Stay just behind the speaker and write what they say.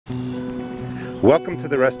Welcome to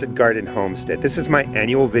the Rusted Garden Homestead. This is my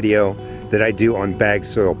annual video that I do on bag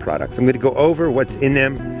soil products. I'm going to go over what's in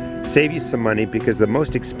them, save you some money, because the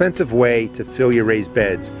most expensive way to fill your raised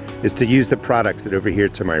beds is to use the products that are over here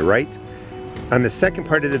to my right. On the second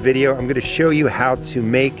part of the video, I'm going to show you how to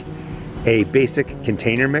make a basic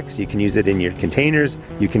container mix. You can use it in your containers,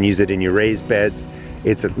 you can use it in your raised beds.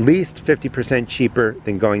 It's at least 50% cheaper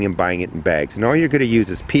than going and buying it in bags. And all you're going to use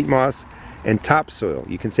is peat moss and topsoil.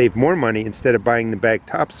 You can save more money. Instead of buying the bag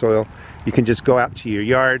topsoil, you can just go out to your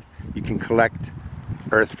yard, you can collect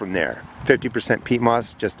earth from there. 50% peat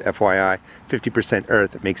moss, just FYI, 50%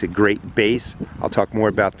 earth. It makes a great base. I'll talk more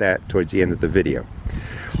about that towards the end of the video.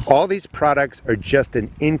 All these products are just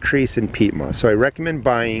an increase in peat moss. So I recommend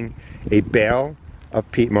buying a bale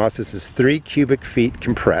of peat moss. This is 3 cubic feet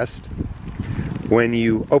compressed. When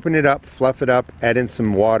you open it up, fluff it up, add in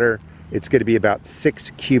some water, it's going to be about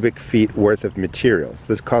 6 cubic feet worth of materials.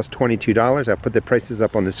 This costs $22. I'll put the prices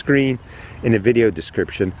up on the screen in the video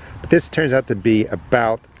description. But this turns out to be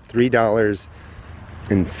about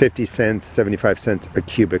 $3.50, 75 cents a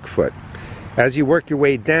cubic foot. As you work your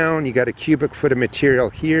way down, you got a cubic foot of material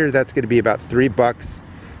here. That's going to be about $3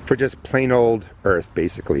 for just plain old earth,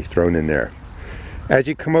 basically, thrown in there. As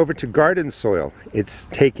you come over to garden soil, it's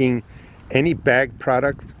taking any bag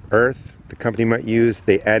product, earth, the company might use,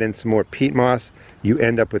 they add in some more peat moss, you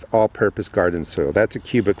end up with all-purpose garden soil. That's a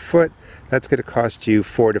cubic foot. That's going to cost you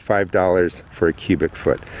 $4 to $5 for a cubic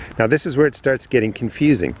foot. Now this is where it starts getting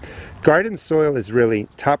confusing. Garden soil is really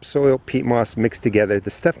topsoil, peat moss mixed together, the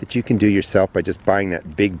stuff that you can do yourself by just buying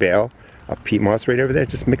that big bale of peat moss right over there.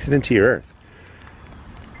 Just mix it into your earth.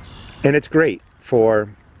 And it's great for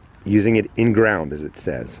using it in ground, as it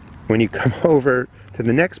says. When you come over to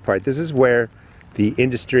the next part, this is where the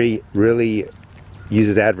industry really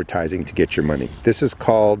uses advertising to get your money. This is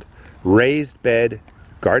called raised bed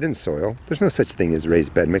garden soil. There's no such thing as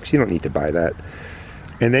raised bed mix. You don't need to buy that.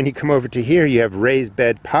 And then you come over to here, you have raised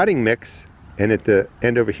bed potting mix. And at the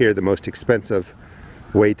end over here, the most expensive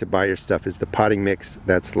way to buy your stuff is the potting mix.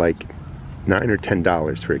 That's like $9 or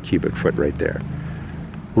 $10 for a cubic foot right there.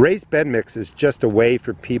 Raised bed mix is just a way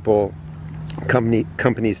for people,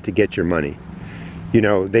 companies to get your money. You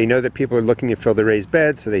know, they know that people are looking to fill the raised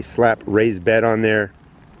bed, so they slap raised bed on there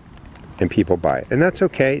and people buy it. And that's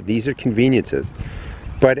okay. These are conveniences.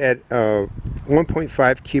 But at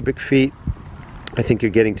 1.5 cubic feet, I think you're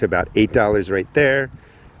getting to about $8 right there.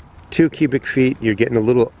 2 cubic feet, you're getting a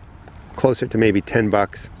little closer to maybe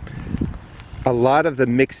 $10. A lot of the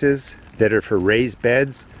mixes that are for raised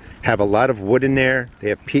beds have a lot of wood in there. They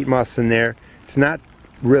have peat moss in there. It's not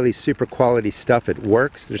really super quality stuff. It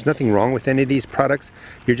works. There's nothing wrong with any of these products.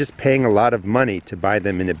 You're just paying a lot of money to buy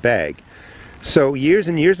them in a bag. So years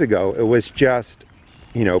and years ago, it was just,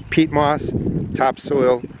 you know, peat moss,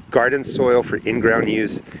 topsoil, garden soil for in-ground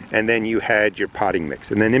use, and then you had your potting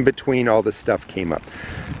mix. And then in between, all this stuff came up.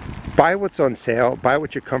 Buy what's on sale, buy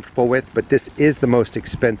what you're comfortable with, but this is the most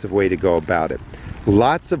expensive way to go about it.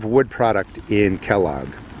 Lots of wood product in Kellogg.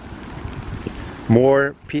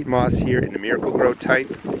 More peat moss here in the Miracle-Gro type.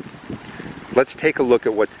 Let's take a look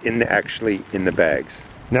at what's actually in the bags.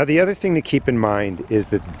 Now the other thing to keep in mind is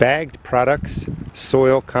that bagged products,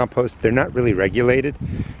 soil, compost, they're not really regulated.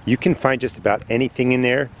 You can find just about anything in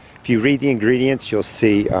there. If you read the ingredients, you'll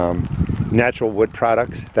see natural wood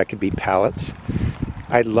products. That could be pallets.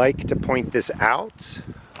 I'd like to point this out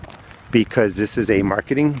because this is a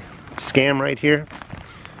marketing scam right here.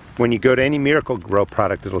 When you go to any Miracle-Gro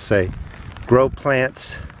product, it'll say grow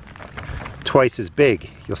plants twice as big.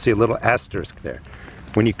 You'll see a little asterisk there.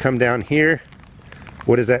 When you come down here,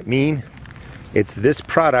 what does that mean? It's this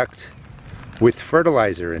product with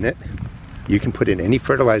fertilizer in it. You can put in any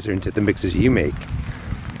fertilizer into the mixes you make,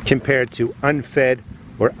 compared to unfed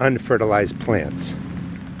or unfertilized plants.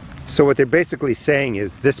 So what they're basically saying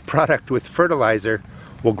is this product with fertilizer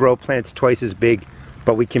will grow plants twice as big,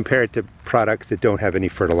 but we compare it to products that don't have any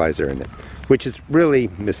fertilizer in it, which is really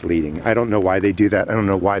misleading. I don't know why they do that. I don't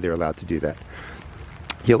know why they're allowed to do that.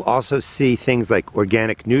 You'll also see things like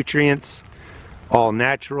organic nutrients, all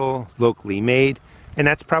natural, locally made, and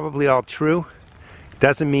that's probably all true.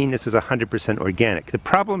 Doesn't mean this is 100% organic. The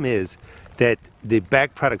problem is that the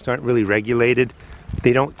bag products aren't really regulated.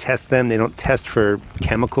 They don't test them. They don't test for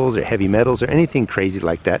chemicals or heavy metals or anything crazy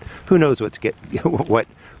like that. Who knows what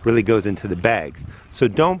really goes into the bags. So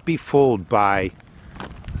don't be fooled by,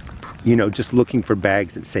 you know, just looking for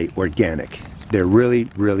bags that say organic. They're really,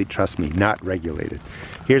 really, trust me, not regulated.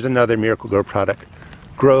 Here's another Miracle-Gro product.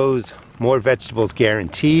 Grows more vegetables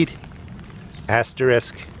guaranteed.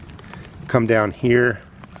 Asterisk. Come down here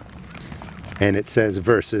and it says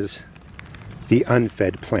versus the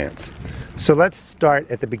unfed plants. So let's start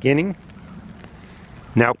at the beginning.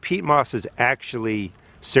 Now, peat moss is actually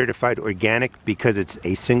certified organic because it's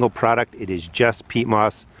a single product. It is just peat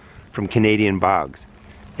moss from Canadian bogs.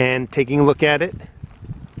 And taking a look at it,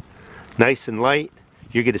 nice and light.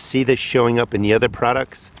 You're going to see this showing up in the other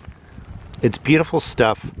products. It's beautiful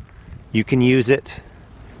stuff. You can use it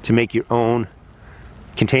to make your own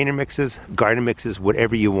container mixes, garden mixes,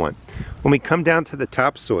 whatever you want. When we come down to the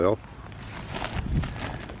topsoil,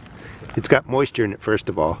 it's got moisture in it first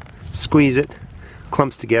of all. Squeeze it,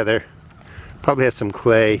 clumps together, probably has some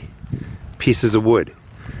clay, pieces of wood.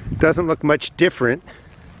 Doesn't look much different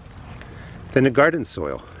than a garden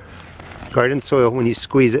soil. Garden soil, when you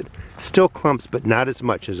squeeze it, still clumps, but not as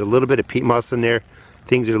much. There's a little bit of peat moss in there.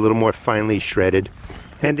 Things are a little more finely shredded.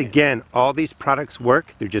 And again, all these products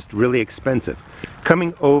work. They're just really expensive.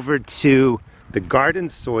 Coming over to the garden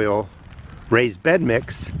soil raised bed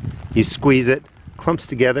mix, you squeeze it, clumps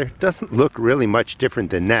together. Doesn't look really much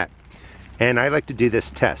different than that. And I like to do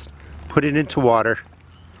this test. Put it into water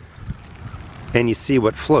and you see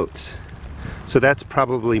what floats. So that's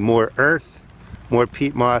probably more earth, more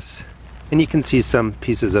peat moss, and you can see some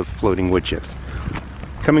pieces of floating wood chips.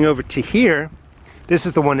 Coming over to here, this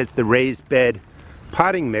is the one, it's the raised bed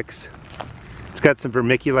potting mix. It's got some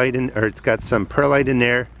vermiculite in, or it's got some perlite in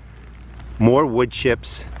there, more wood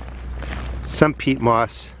chips, some peat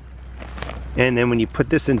moss, and then when you put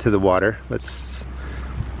this into the water, let's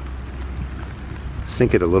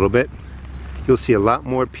sink it a little bit, you'll see a lot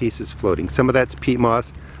more pieces floating. Some of that's peat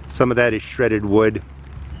moss, some of that is shredded wood.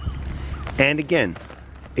 And again,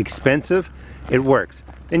 expensive, it works.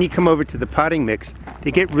 Then you come over to the potting mix,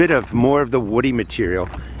 they get rid of more of the woody material.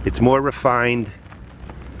 It's more refined,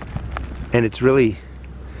 and it's really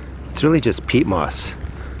just peat moss,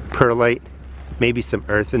 perlite, maybe some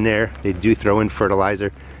earth in there. They do throw in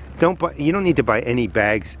fertilizer. You don't need to buy any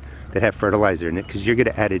bags that have fertilizer in it because you're going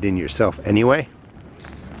to add it in yourself anyway.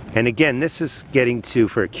 And again, this is getting to,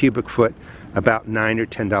 for a cubic foot, about $9 or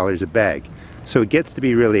 $10 a bag. So it gets to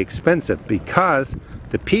be really expensive because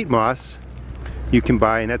the peat moss you can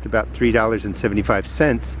buy, and that's about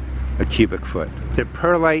 $3.75 a cubic foot. The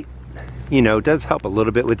perlite, you know, does help a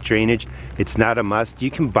little bit with drainage. It's not a must.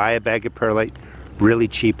 You can buy a bag of perlite really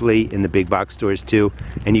cheaply in the big box stores too,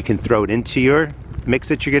 and you can throw it into your mix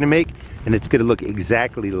that you're going to make, and it's going to look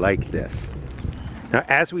exactly like this. Now,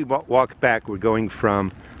 as we walk back, we're going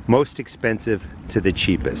from most expensive to the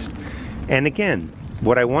cheapest. And again,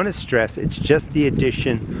 what I want to stress, it's just the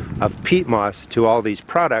addition of peat moss to all these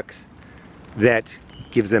products that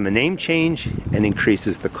gives them a name change and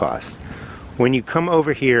increases the cost. When you come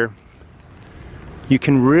over here, you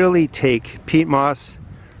can really take peat moss,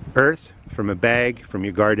 earth from a bag from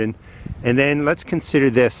your garden, and then let's consider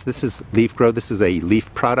this. This is leaf grow. This is a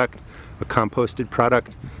leaf product, a composted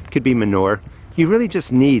product, could be manure. You really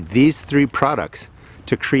just need these three products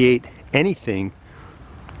to create anything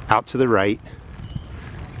out to the right.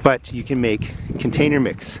 But you can make container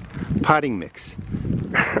mix, potting mix,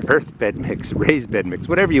 earth bed mix, raised bed mix,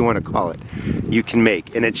 whatever you want to call it, you can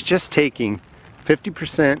make. And it's just taking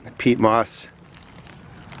 50% peat moss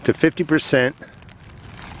to 50%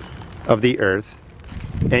 of the earth,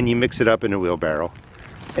 and you mix it up in a wheelbarrow.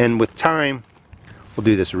 And with time, we'll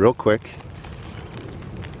do this real quick,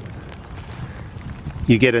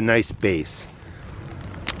 you get a nice base.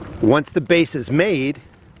 Once the base is made,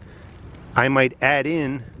 I might add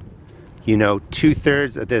in, you know,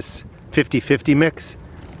 2/3 of this 50-50 mix,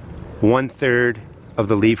 1/3 of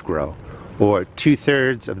the leaf grow, or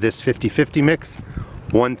 2/3 of this 50-50 mix,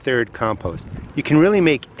 1/3 compost. You can really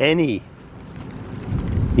make any,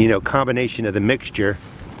 you know, combination of the mixture.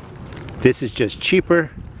 This is just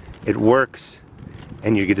cheaper, it works,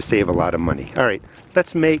 and you're going to save a lot of money. All right,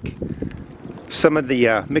 let's make some of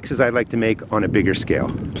the mixes I like to make on a bigger scale.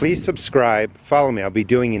 Please subscribe, follow me. I'll be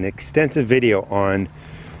doing an extensive video on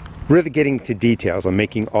really getting to details on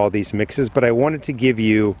making all these mixes, but I wanted to give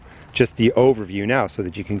you just the overview now so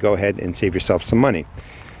that you can go ahead and save yourself some money.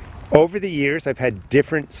 Over the years, I've had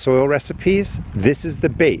different soil recipes. This is the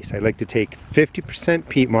base. I like to take 50%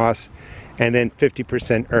 peat moss and then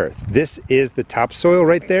 50% earth. This is the topsoil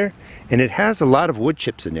right there, and it has a lot of wood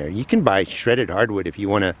chips in there. You can buy shredded hardwood if you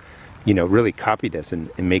want to, you know, really copy this and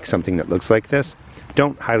make something that looks like this.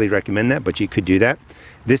 Don't highly recommend that, but you could do that.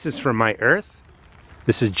 This is from my earth.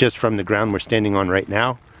 This is just from the ground we're standing on right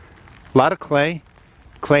now. A lot of clay.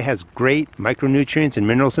 Clay has great micronutrients and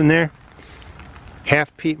minerals in there.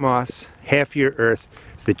 Half peat moss, half your earth.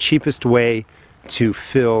 It's the cheapest way to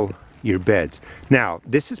fill your beds. Now,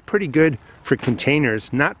 this is pretty good for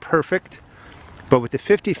containers, not perfect, but with the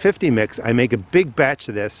 50-50 mix, I make a big batch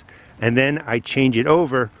of this, and then I change it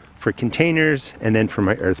over for containers and then for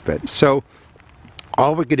my earth bed. So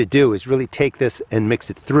all we're going to do is really take this and mix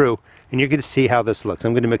it through, and you're going to see how this looks.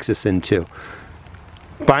 I'm going to mix this in too.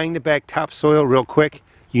 Buying the bag topsoil real quick,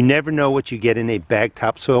 you never know what you get in a bag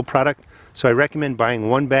topsoil product, so I recommend buying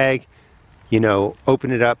one bag, you know,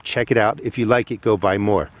 open it up, check it out. If you like it, go buy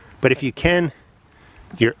more. But if you can,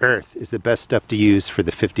 your earth is the best stuff to use for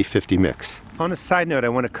the 50-50 mix. On a side note, I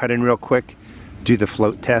want to cut in real quick, do the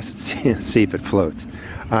float tests, see if it floats.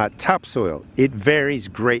 Topsoil, it varies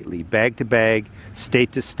greatly, bag to bag,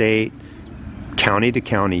 state to state, county to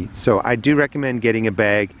county. So I do recommend getting a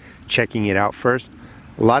bag, checking it out first.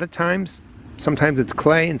 A lot of times, sometimes it's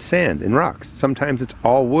clay and sand and rocks. Sometimes it's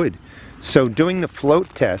all wood. So doing the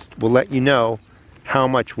float test will let you know how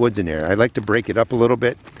much wood's in there. I like to break it up a little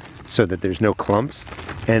bit so that there's no clumps.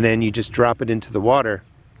 And then you just drop it into the water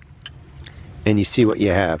and you see what you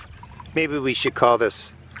have. Maybe we should call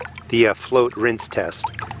this the float rinse test.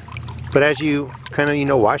 But as you kind of, you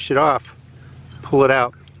know, wash it off, pull it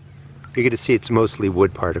out, you're going to see it's mostly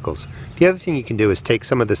wood particles. The other thing you can do is take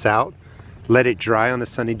some of this out, let it dry on a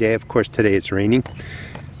sunny day. Of course, today it's raining.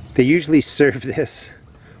 They usually serve this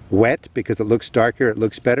wet because it looks darker, it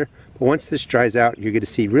looks better. But once this dries out, you're going to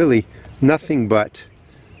see really nothing but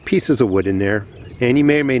pieces of wood in there. And you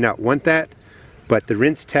may or may not want that, but the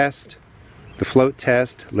rinse test, the float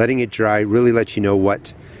test, letting it dry really lets you know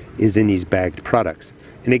what is in these bagged products.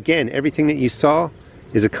 And again, everything that you saw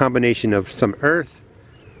is a combination of some earth,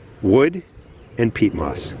 wood, and peat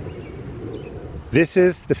moss. This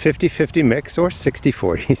is the 50-50 mix, or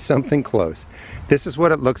 60-40, something close. This is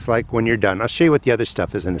what it looks like when you're done. I'll show you what the other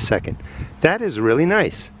stuff is in a second. That is really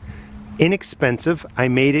nice. Inexpensive. I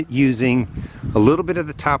made it using a little bit of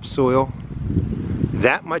the topsoil,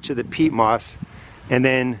 that much of the peat moss, and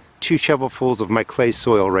then 2 shovelfuls of my clay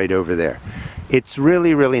soil right over there. It's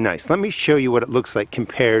really, really nice. Let me show you what it looks like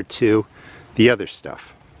compared to the other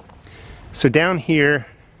stuff. So down here,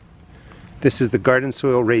 this is the garden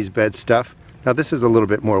soil raised bed stuff. Now this is a little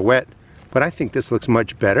bit more wet, but I think this looks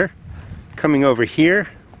much better. Coming over here,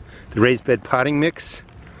 the raised bed potting mix,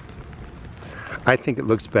 I think it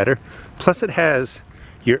looks better. Plus it has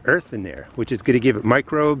your earth in there, which is going to give it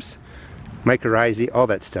microbes, mycorrhizae, all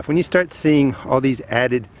that stuff. When you start seeing all these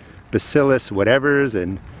added bacillus, whatevers,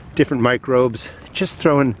 and different microbes, just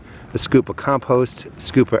throw in a scoop of compost, a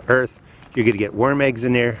scoop of earth, you're going to get worm eggs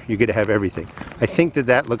in there, you're going to have everything. I think that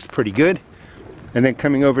that looks pretty good. And then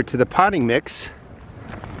coming over to the potting mix,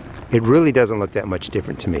 it really doesn't look that much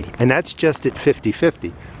different to me. And that's just at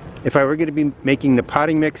 50-50. If I were going to be making the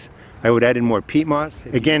potting mix, I would add in more peat moss.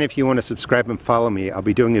 Again, if you want to subscribe and follow me, I'll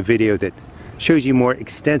be doing a video that shows you more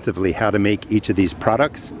extensively how to make each of these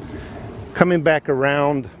products. Coming back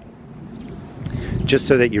around, just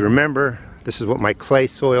so that you remember, this is what my clay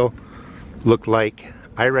soil looked like.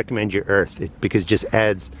 I recommend your earth because it just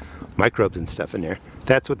adds microbes and stuff in there.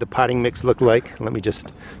 That's what the potting mix looked like. Let me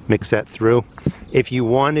just mix that through. If you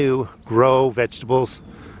want to grow vegetables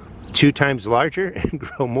 2 times larger and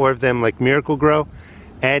grow more of them like Miracle Grow,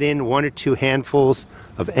 add in 1 or 2 handfuls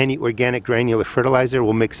of any organic granular fertilizer.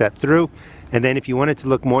 We'll mix that through. And then if you want it to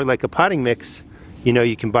look more like a potting mix, you know,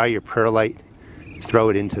 you can buy your perlite, throw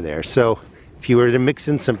it into there. So if you were to mix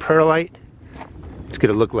in some perlite, it's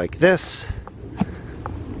going to look like this.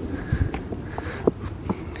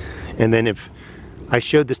 And then if I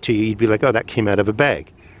showed this to you, you'd be like, oh, that came out of a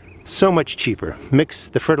bag. So much cheaper. Mix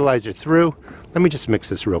the fertilizer through. Let me just mix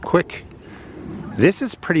this real quick. This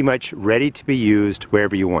is pretty much ready to be used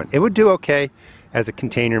wherever you want. It would do okay as a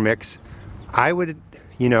container mix. I would,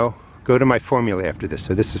 you know, go to my formula after this.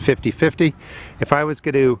 So this is 50-50. If I was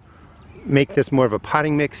going to make this more of a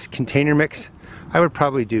potting mix, container mix, I would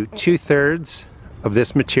probably do 2/3 of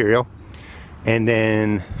this material and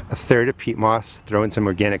then 1/3 of peat moss, throw in some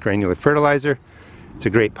organic granular fertilizer. It's a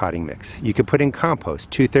great potting mix. You could put in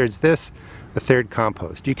compost, 2/3 this, 1/3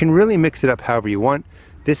 compost. You can really mix it up however you want.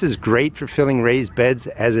 This is great for filling raised beds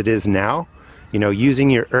as it is now. You know,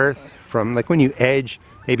 using your earth from, like when you edge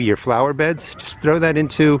maybe your flower beds, just throw that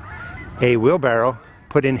into a wheelbarrow,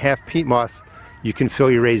 put in half peat moss. You can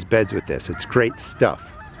fill your raised beds with this. It's great stuff.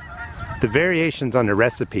 The variations on the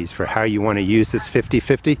recipes for how you want to use this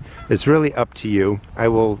 50-50 is really up to you. I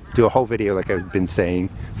will do a whole video, like I've been saying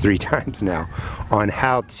 3 times now, on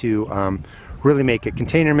how to really make a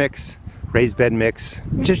container mix, raised bed mix,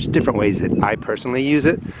 just different ways that I personally use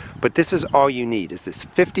it. But this is all you need, is this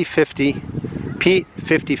 50-50 peat,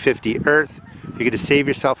 50-50 earth. You're going to save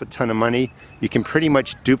yourself a ton of money. You can pretty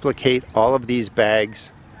much duplicate all of these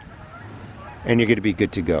bags and you're going to be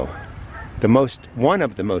good to go. One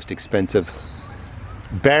of the most expensive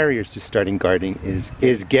barriers to starting gardening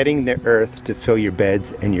is getting the earth to fill your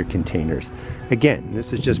beds and your containers. Again,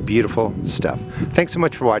 this is just beautiful stuff. Thanks so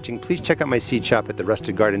much for watching. Please check out my seed shop at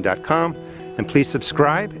therustedgarden.com, and please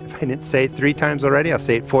subscribe. If I didn't say it 3 times already, I'll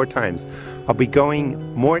say it 4 times. I'll be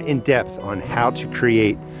going more in depth on how to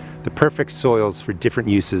create the perfect soils for different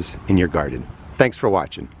uses in your garden. Thanks for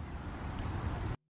watching.